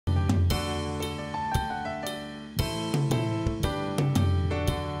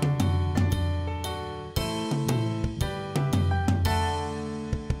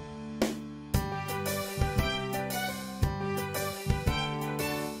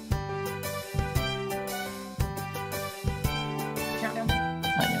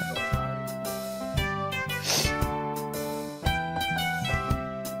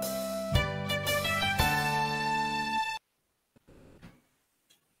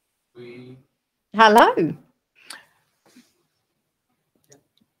Hello.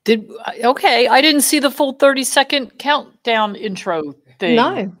 Okay, I didn't see the full 30-second countdown intro thing.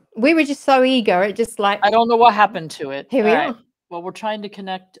 No, we were just so eager. It just like, I don't know what happened to it. here we are. Well, we're trying to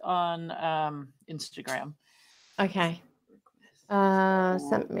connect on Instagram. Okay.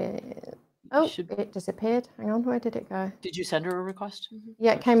 Sent me. Oh, it disappeared. Hang on, where did it go? Did you send her a request?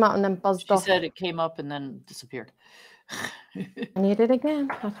 Yeah, it came up and then buzzed off. She said it came up and then disappeared. I need it again.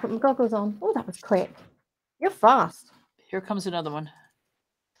 I have to put my goggles on. Oh, that was quick. You're fast. Here comes another one.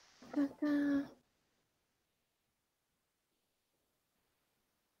 Da-da.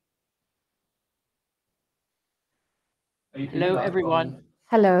 Hello, everyone.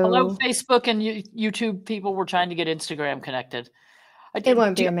 Hello. Hello, Facebook and YouTube people. We're trying to get Instagram connected. It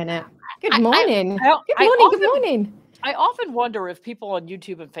won't be a minute. Good morning. Good morning. I often wonder if people on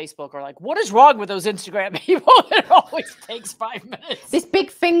YouTube and Facebook are like, what is wrong with those Instagram people? It always takes 5 minutes. This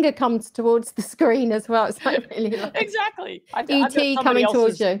big finger comes towards the screen as well. It's like really like exactly. E.T. coming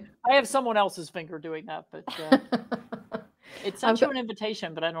towards you. I have someone else's finger doing that, but it sent you an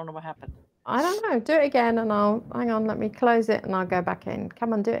invitation, but I don't know what happened. I don't know. Do it again and hang on, let me close it and I'll go back in.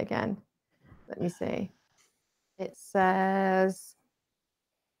 Come on, do it again. Let me see. It says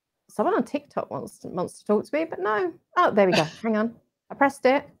someone on TikTok wants to talk to me, but no. Oh, there we go. Hang on. I pressed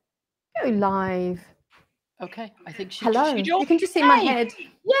it. Go live. Okay. I think hello. You can just see my head.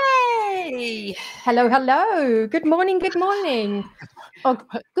 Yay! Hello, hello. Good morning. Good morning. Oh,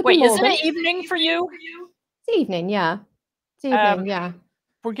 good Wait, morning. isn't it evening for you? It's evening, yeah. It's evening, yeah.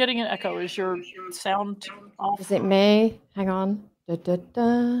 We're getting an echo. Is your sound off? Is it me? Hang on. Da, da,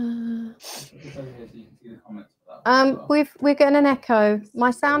 da. We're getting an echo.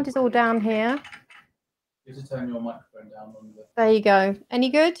 My sound is all down here. You have to turn your microphone down on the... There you go. Any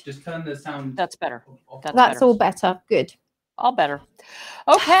good? Just turn the sound. That's better. That's all better. Good. All better.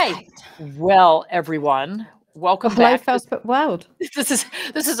 Okay. Well, everyone, welcome back. Hello, Facebook world. This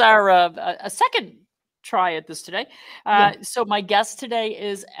is our a second try at this today. So my guest today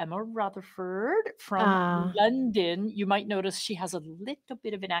is Emma Rutherford from London. You might notice she has a little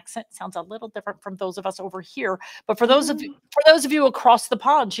bit of an accent. Sounds a little different from those of us over here. But for those of you across the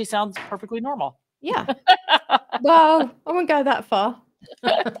pond, she sounds perfectly normal. Yeah. Well, I won't go that far.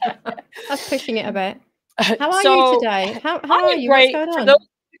 That's pushing it a bit. How are you today? How are you? Great. What's going on? For those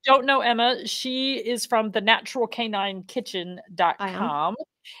who don't know Emma, she is from the naturalcaninkitchen.com.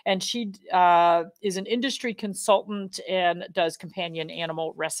 And she is an industry consultant and does companion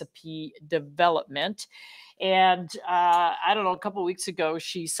animal recipe development. And I don't know, a couple of weeks ago,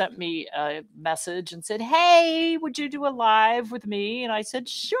 she sent me a message and said, hey, would you do a live with me? And I said,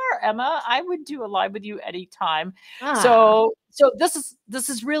 sure, Emma, I would do a live with you anytime. So this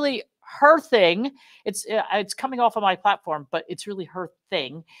is really her thing. It's coming off of my platform, but it's really her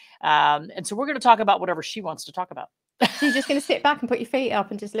thing. And so we're going to talk about whatever she wants to talk about. So you're just going to sit back and put your feet up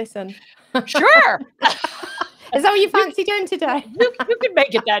and just listen? Sure. Is that what you fancy doing today? You could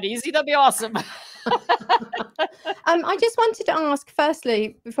make it that easy. That'd be awesome. I just wanted to ask,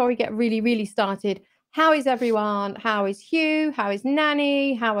 firstly, before we get really, really started, how is everyone? How is Hugh? How is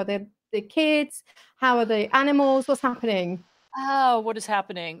Nanny? How are the kids? How are the animals? What's happening? Oh, what is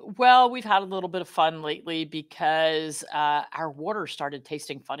happening? Well, we've had a little bit of fun lately because our water started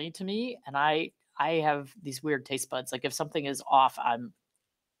tasting funny to me, and I have these weird taste buds. Like if something is off, I'm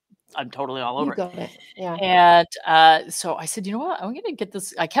totally all over it. You got it. Yeah. And so I said, you know what? I'm going to get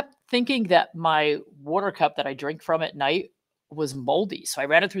this. I kept thinking that my water cup that I drink from at night was moldy. So I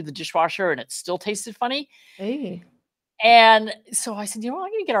ran it through the dishwasher and it still tasted funny. Hey. And so I said, you know what?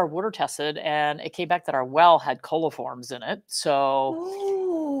 I'm going to get our water tested. And it came back that our well had coliforms in it.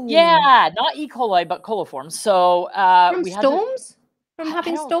 So yeah, not E. coli, but coliforms. So from storms? From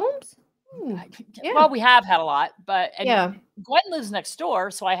having storms? Yeah. Well, we have had a lot, but Gwen lives next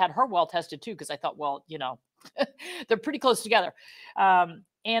door, so I had her well tested too because I thought, well, you know, they're pretty close together.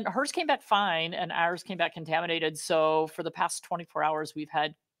 And hers came back fine, and ours came back contaminated. So for the past 24 hours, we've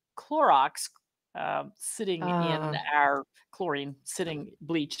had Clorox sitting in our bleach sitting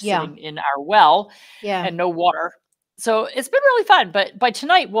in our well, and no water. So it's been really fun. But by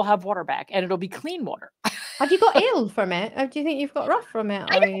tonight, we'll have water back, and it'll be clean water. Have you got ill from it? Or do you think you've got rough from it?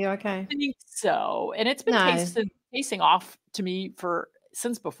 Or are you okay? I think so. And it's been tasting off to me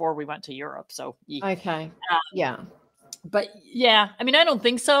since before we went to Europe. So okay. But yeah, I mean, I don't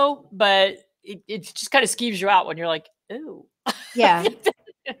think so, but it just kind of skeeves you out when you're like, ooh. Yeah.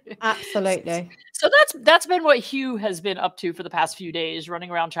 Absolutely. So that's been what Hugh has been up to for the past few days, running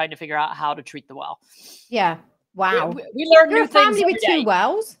around trying to figure out how to treat the well. Yeah. Wow. We learn new things. You're a family with 2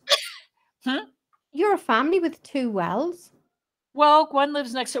 wells? Hmm? You're a family with 2 wells? Well, Gwen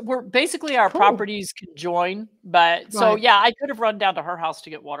lives next to. We're basically our Cool. properties can join, but so Right. yeah, I could have run down to her house to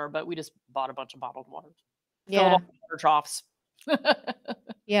get water, but we just bought a bunch of bottled water, filled Yeah. all the water troughs.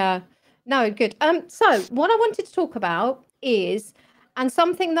 Yeah. No, good. So what I wanted to talk about is, and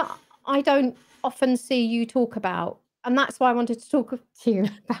something that I don't often see you talk about, and that's why I wanted to talk to you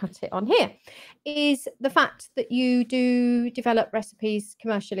about it on here, is the fact that you do develop recipes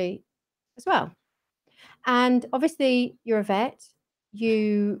commercially as well. And obviously, you're a vet.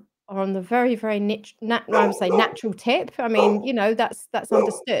 You are on the very, very niche, I would say natural tip. I mean, you know, that's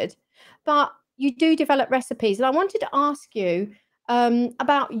understood. But you do develop recipes, and I wanted to ask you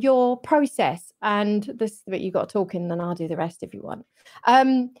about your process. And this is the bit you got talking, then I'll do the rest if you want.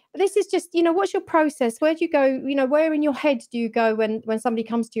 But this is just, you know, what's your process? Where do you go? You know, where in your head do you go when somebody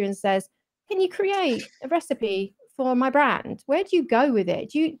comes to you and says, "Can you create a recipe for my brand?" Where do you go with it?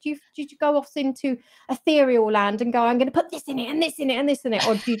 Do you go off into ethereal land and go, "I'm going to put this in it and this in it and this in it,"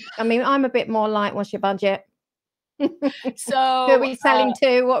 or do you? I mean, I'm a bit more like, "What's your budget? Who are So we selling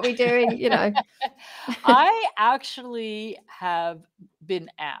to? What are we doing?" You know. I actually have been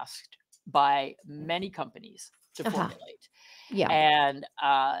asked by many companies to formulate, Yeah. and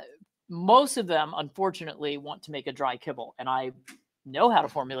most of them, unfortunately, want to make a dry kibble, and I know how to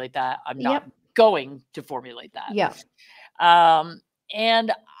formulate that. I'm not going to formulate that. Yeah.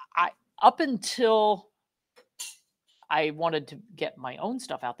 And I, up until I wanted to get my own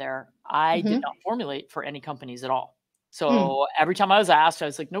stuff out there, I did not formulate for any companies at all. So every time I was asked, I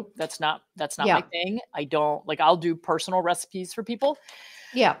was like, nope, that's not my thing. I don't like, I'll do personal recipes for people.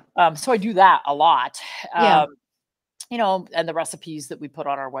 Yeah. So I do that a lot. Yeah. You know, and the recipes that we put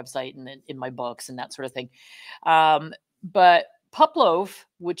on our website and in my books and that sort of thing. But pup loaf,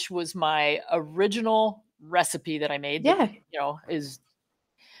 which was my original recipe that I made, that, you know, is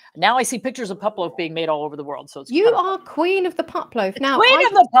now I see pictures of pup loaf being made all over the world. So it's you are queen of the pup loaf. Now, queen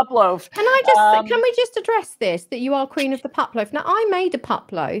of the pup loaf. Can I just can we just address this, that you are queen of the pup loaf? Now, I made a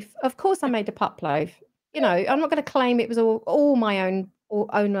pup loaf. Of course, I made a pup loaf. You know, I'm not going to claim it was all my own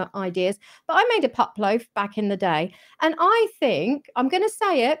ideas, but I made a pup loaf back in the day, and I think I'm going to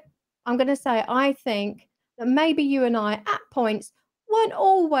say it. I think that maybe you and I, at points, weren't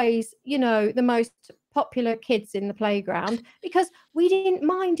always, you know, the most popular kids in the playground, because we didn't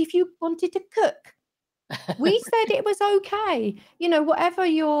mind if you wanted to cook. We said it was okay, you know, whatever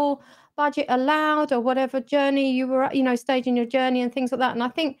your budget allowed, or whatever journey you were, you know, stage in your journey and things like that. And I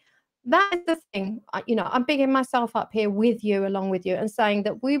think that is the thing, you know, I'm bigging myself up here with you, along with you, and saying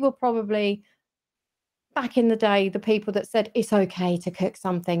that we were probably, back in the day, the people that said it's okay to cook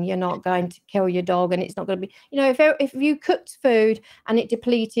something. You're not going to kill your dog, and it's not going to be, you know, if you cooked food and it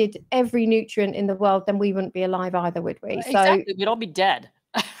depleted every nutrient in the world, then we wouldn't be alive either, would we? Exactly. So we'd all be dead.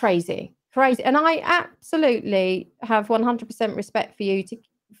 Crazy. And I absolutely have 100% respect for you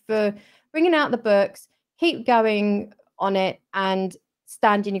for bringing out the books, keep going on it, and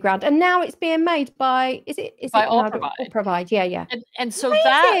standing your ground. And now it's being made by, is it All Provide? Yeah. And so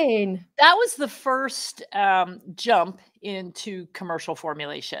amazing. that was the first jump into commercial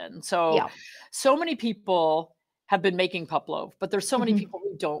formulation. So so many people have been making pup loaf, but there's so many people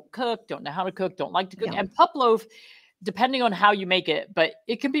who don't cook, don't know how to cook, don't like to cook. And pup loaf, depending on how you make it, but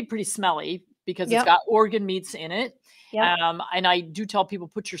it can be pretty smelly because it's got organ meats in it. And I do tell people,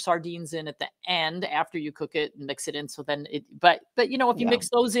 put your sardines in at the end after you cook it and mix it in. So then but you know, if you mix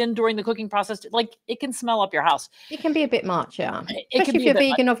those in during the cooking process, like, it can smell up your house. It can be a bit much, Especially if you're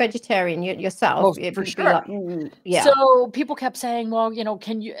vegan or vegetarian yourself. For sure. Like, So people kept saying, well, you know,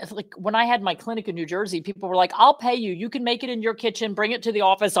 can you, like, when I had my clinic in New Jersey, people were like, I'll pay you. You can make it in your kitchen, bring it to the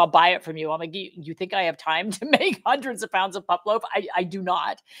office. I'll buy it from you. I'm like, you think I have time to make hundreds of pounds of pup loaf? I do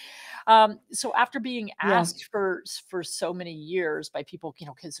not. So after being asked for so many years by people, you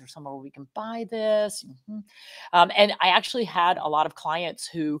know, is there somewhere where we can buy this? And I actually had a lot of clients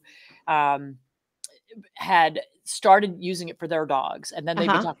who had started using it for their dogs, and then they'd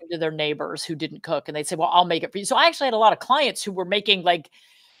be talking to their neighbors who didn't cook, and they'd say, well, I'll make it for you. So I actually had a lot of clients who were making, like,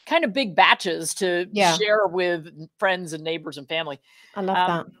 kind of big batches to share with friends and neighbors and family. I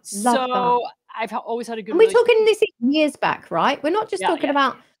love that. So I've always had a good. And we're talking this years back, right? We're not just talking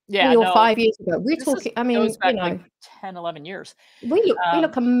about 3 or 5 years ago. We're talking, I mean, you know, like 10, 11 years. We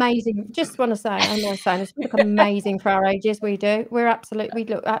look amazing. Just want to say, I'm not saying this, we look amazing for our ages. We do. We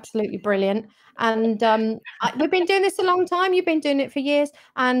look absolutely brilliant. And we've been doing this a long time. You've been doing it for years.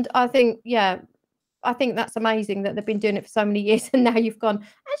 And I think, I think that's amazing that they've been doing it for so many years. And now you've gone,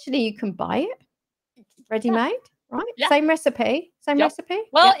 actually, you can buy it ready-made. Right. Same recipe.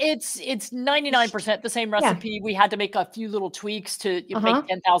 Well, it's 99% the same recipe. We had to make a few little tweaks to make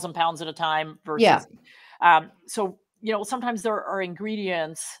 10,000 pounds at a time versus. So sometimes there are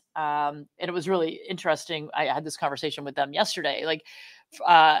ingredients, and it was really interesting. I had this conversation with them yesterday. Like,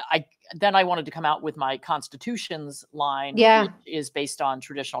 I wanted to come out with my Constitutions line, Yeah. which is based on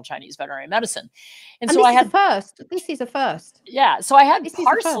traditional Chinese veterinary medicine. And And so this I is had, a first. This is a first. yeah, so I had This is a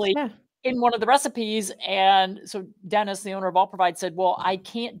first, parsley yeah. in one of the recipes. And so Dennis, the owner of All Provide, said, well, I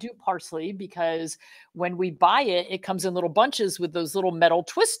can't do parsley because when we buy it, it comes in little bunches with those little metal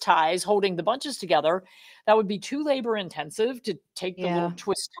twist ties holding the bunches together. That would be too labor intensive to take the little Yeah.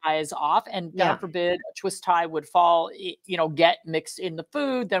 twist ties off. And Yeah. God forbid a twist tie would fall, get mixed in the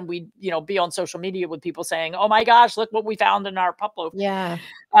food. Then we'd, be on social media with people saying, oh my gosh, look what we found in our pup loaf. Yeah.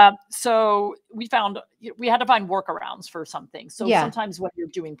 So we had to find workarounds for some things. So Yeah. sometimes when you're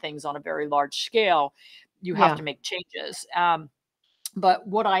doing things on a very large scale, you have to make changes. But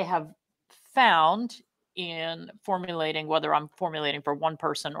what I have found in formulating, whether I'm formulating for one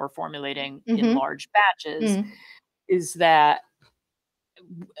person or formulating in large batches, is that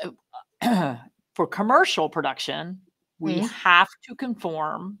for commercial production, we have to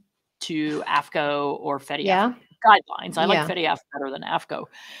conform to AFCO or FEDIAF guidelines. I like FEDIAF better than AFCO.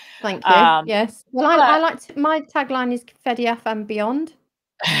 Thank you. Yes. Well, I like my tagline is FEDIAF and beyond.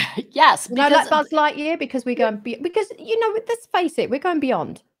 Yes, because like Buzz Lightyear, because we're going because let's face it, we're going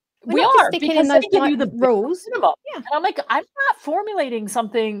beyond. We are sticking in those give you the rules. Minimum. Yeah. And I'm like, I'm not formulating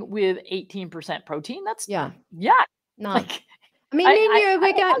something with 18% protein. That's no. Like, I mean,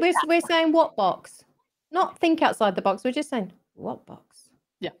 we're saying what box, not think outside the box. We're just saying what box.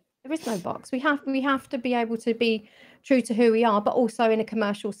 Yeah, there is no box. We have to be able to be true to who we are, but also in a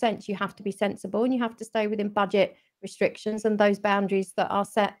commercial sense, you have to be sensible and you have to stay within budget restrictions and those boundaries that are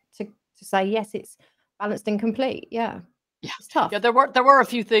set to say yes, it's balanced and complete. Yeah. It's tough. Yeah, there were a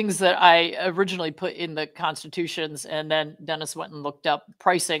few things that I originally put in the Constitutions, and then Dennis went and looked up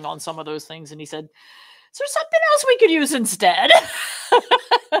pricing on some of those things, and he said, "Is there something else we could use instead?" I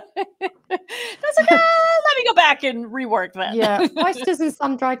was like, let me go back and rework that. Yeah, oysters and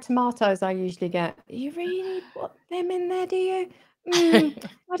sun-dried tomatoes I usually get. You really put them in there, do you? I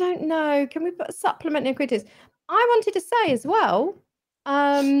don't know. Can we put supplement ingredients? I wanted to say as well,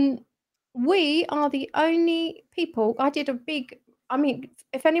 we are the only people. I mean,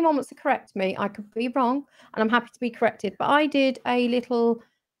 if anyone wants to correct me, I could be wrong, and I'm happy to be corrected. But I did a little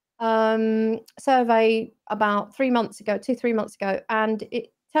survey about 3 months ago, 3 months ago, and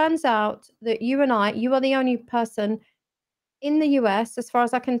it turns out that you are the only person in the US, as far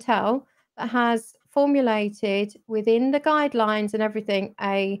as I can tell, that has formulated within the guidelines and everything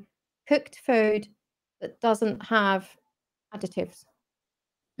a cooked food that doesn't have additives.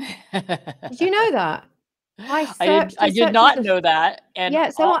 Did you know that? I did not know that. And yeah,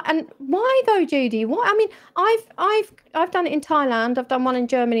 so and why though, Judy? Why? I mean, I've done it in Thailand, I've done one in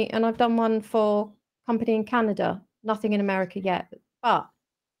Germany, and I've done one for a company in Canada. Nothing in America yet, but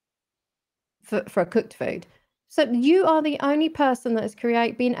for a cooked food. So you are the only person that has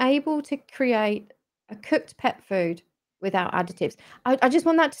been able to create a cooked pet food without additives. I just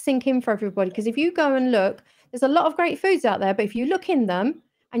want that to sink in for everybody, because if you go and look, there's a lot of great foods out there, but if you look in them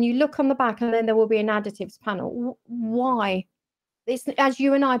and you look on the back, and then there will be an additives panel. Why? It's, as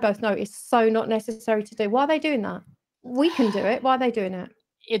you and I both know, it's so not necessary to do. Why are they doing that? We can do it. Why are they doing it?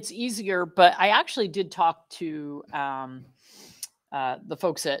 It's easier, but I actually did talk to the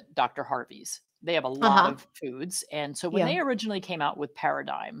folks at Dr. Harvey's. They have a lot of foods. And so when they originally came out with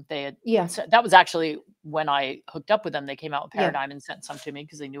Paradigm, they had, that was actually when I hooked up with them. They came out with Paradigm and sent some to me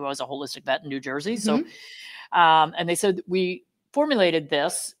because they knew I was a holistic vet in New Jersey. So, and they said, we formulated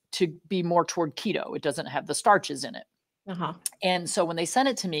this to be more toward keto. It doesn't have the starches in it. And so when they sent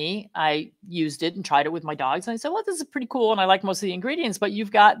it to me, I used it and tried it with my dogs. And I said, well, this is pretty cool. And I like most of the ingredients, but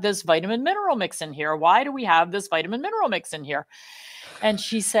you've got this vitamin mineral mix in here. Why do we have this vitamin mineral mix in here? And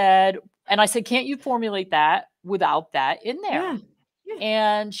she said, and I said, can't you formulate that without that in there?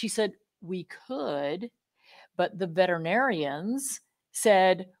 And she said, we could, but the veterinarians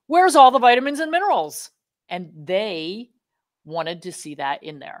said, where's all the vitamins and minerals? And they wanted to see that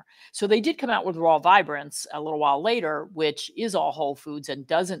in there. So they did come out with Raw Vibrance a little while later, which is all whole foods and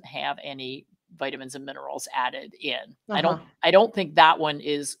doesn't have any vitamins and minerals added in. I don't think that one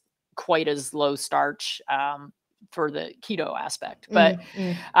is quite as low starch for the keto aspect, but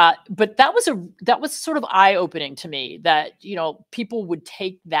that was sort of eye-opening to me that, people would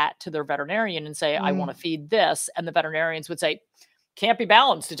take that to their veterinarian and say, I want to feed this. And the veterinarians would say, can't be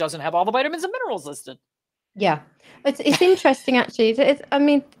balanced. It doesn't have all the vitamins and minerals listed. Yeah, it's interesting actually. I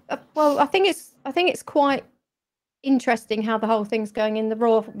mean, well, I think it's quite interesting how the whole thing's going in the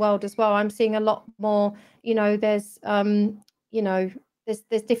raw world as well. I'm seeing a lot more. There's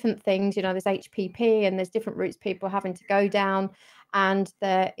there's different things, you know, there's HPP and there's different routes people are having to go down, and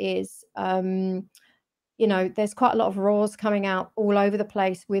there is you know, there's quite a lot of raws coming out all over the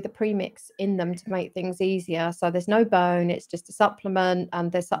place with a premix in them to make things easier. So there's no bone, it's just a supplement,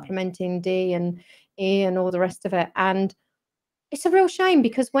 and they're supplementing D and E and all the rest of it. And it's a real shame,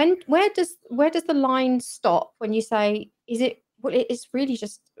 because where does the line stop when you say, is it, well, it's really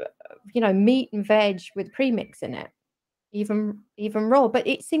just you know, meat and veg with premix in it, even raw. But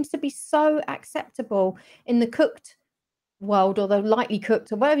it seems to be so acceptable in the cooked world, or the lightly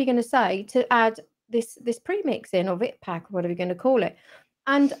cooked, or whatever you're going to say, to add this premix in, or vit pack, or whatever you're going to call it.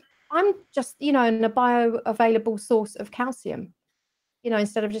 And I'm just, you know, in a bioavailable source of calcium, you know,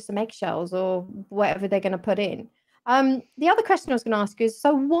 instead of just some eggshells or whatever they're going to put in. The other question I was going to ask you is,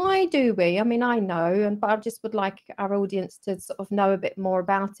 so why do we, I mean, I know, but I just would like our audience to sort of know a bit more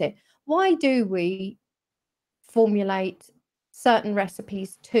about it. Why do we formulate certain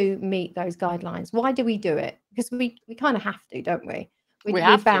recipes to meet those guidelines? Why do we do it? Because we kind of have to, don't we?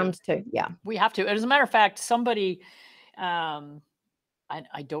 We're bound to. Yeah, we have to. As a matter of fact, somebody, I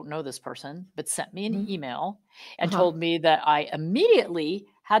don't know this person, but sent me an email and told me that I immediately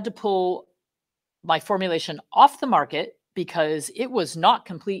had to pull my formulation off the market because it was not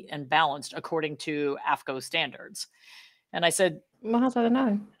complete and balanced according to AFCO standards. And I said, well, how do I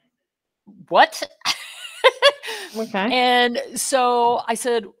know? What? Okay. And so I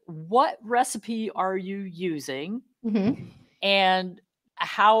said, what recipe are you using? And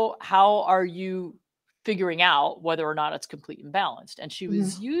how are you figuring out whether or not it's complete and balanced? And she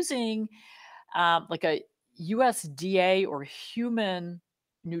was using like a USDA or human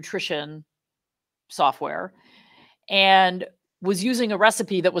nutrition software, and was using a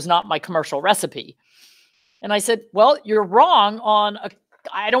recipe that was not my commercial recipe. And I said, well, you're wrong on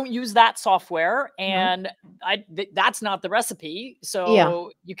I don't use that software, and that's not the recipe.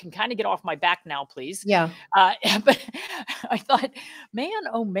 So you can kind of get off my back now, please. Yeah. But I thought, man,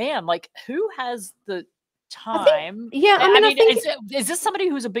 oh man, like, who has the time? I mean, is this somebody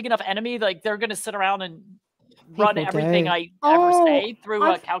who's a big enough enemy? Like, they're going to sit around and run everything I ever say through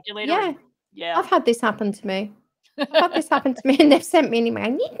a calculator? Yeah. I've had this happen to me. And they've sent me an email,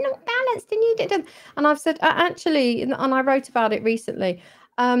 "You're not balanced, and you didn't." And I've said, actually, and I wrote about it recently.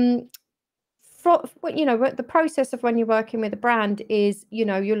 You know, the process of when you're working with a brand is, you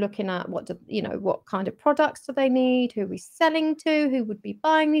know, you're looking at what kind of products do they need, who are we selling to, who would be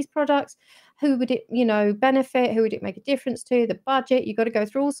buying these products, who would it, you know, benefit, who would it make a difference to, the budget. You've got to go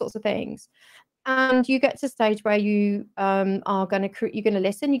through all sorts of things. And you get to a stage where you are going to you're going to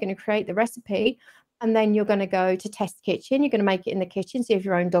listen, you're going to create the recipe, and then you're going to go to test kitchen. You're going to make it in the kitchen, see if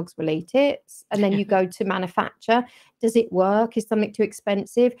your own dogs will eat it. And then you go to manufacture. Does it work? Is something too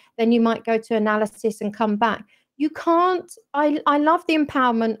expensive? Then you might go to analysis and come back. You can't, I love the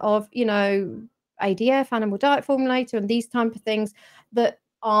empowerment of, you know, ADF, animal diet formulator, and these type of things that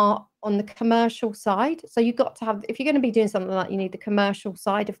are on the commercial side. So you've got to have, if you're going to be doing something like that, you need the commercial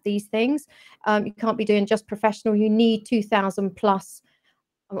side of these things. You can't be doing just professional. You need 2,000 plus,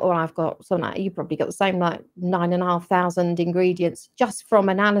 or I've got something like, you probably got the same, like 9,500 ingredients just from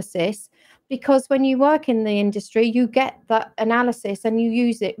analysis. Because when you work in the industry, you get that analysis and you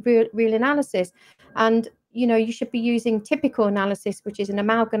use it, real analysis. And you know, you should be using typical analysis, which is an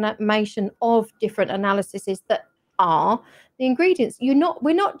amalgamation of different analyses that are the ingredients.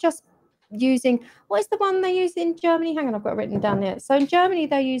 We're not just using, what is the one they use in Germany? Hang on, I've got it written down there. So in Germany,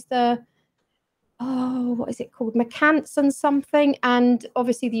 they use the, what is it called? McCants and something. And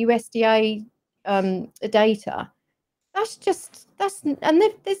obviously the USDA data. And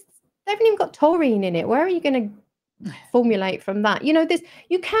they haven't even got taurine in it. Where are you going to formulate from that? You know,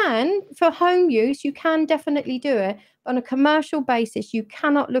 you can, for home use, you can definitely do it. But on a commercial basis, you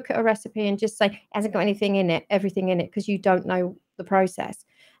cannot look at a recipe and just say it hasn't got anything in it, everything in it, because you don't know the process.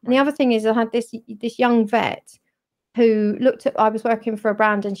 And the other thing is, I had this young vet who I was working for a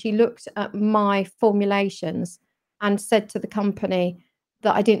brand, and she looked at my formulations and said to the company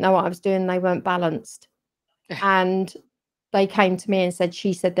that I didn't know what I was doing, they weren't balanced. And they came to me and said,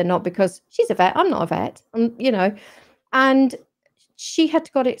 she said they're not, because she's a vet, I'm not a vet, you know. And she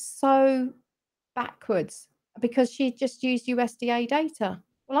had got it so backwards because she just used USDA data.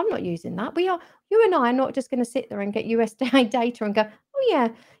 Well, I'm not using that. You and I are not just going to sit there and get USDA data and go, oh yeah,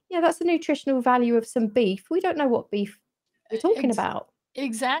 that's the nutritional value of some beef. We don't know what beef we're talking about.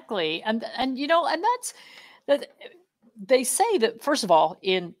 Exactly. And you know, and that they say that, first of all,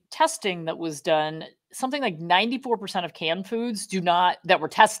 in testing that was done, something like 94% of canned foods that were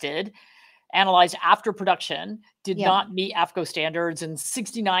tested, analyzed after production, did not meet AFCO standards, and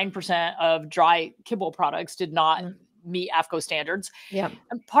 69% of dry kibble products did not meet AFCO standards. Yeah.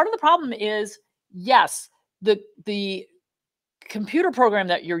 And part of the problem is, yes, the computer program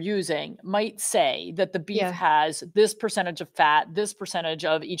that you're using might say that the beef has this percentage of fat, this percentage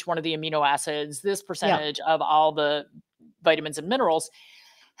of each one of the amino acids, this percentage of all the vitamins and minerals.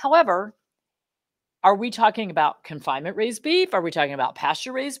 However, are we talking about confinement raised beef? Are we talking about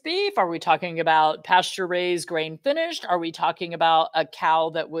pasture raised beef? Are we talking about pasture raised grain finished? Are we talking about a cow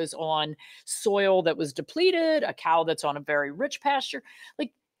that was on soil that was depleted, a cow that's on a very rich pasture?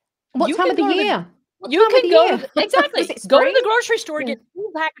 Like, what time of the year? You can go to exactly go to the grocery store, get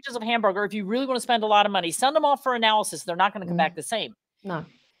 2 packages of hamburger. If you really want to spend a lot of money, send them off for analysis. They're not going to come back the same. No.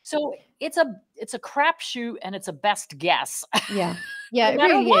 So it's a crapshoot, and it's a best guess. Yeah. No It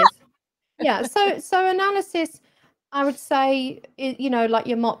matter really what. is. Yeah. So analysis, I would say, like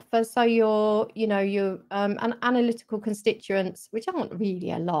your MOPFA, so your an analytical constituents, which aren't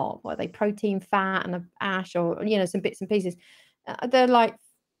really a lot. What are they? Protein, fat, and a ash, or some bits and pieces. They're like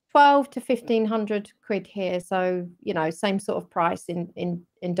 12 to 1,500 quid here. So same sort of price in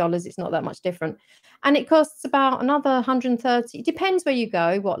dollars. It's not that much different, and it costs about another 130. It depends where you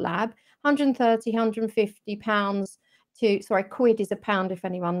go, what lab. 130, 150 pounds. Quid is a pound, if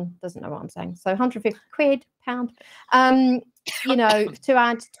anyone doesn't know what I'm saying. So 150 quid, pound, to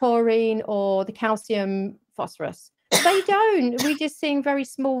add taurine or the calcium phosphorus. They don't. We're just seeing very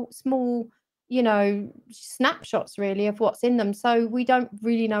small, snapshots really of what's in them. So we don't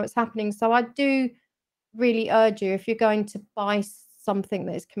really know what's happening. So I do really urge you, if you're going to buy something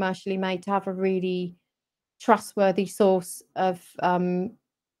that is commercially made, to have a really trustworthy source of,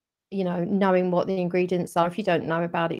 knowing what the ingredients are. If you don't know about it,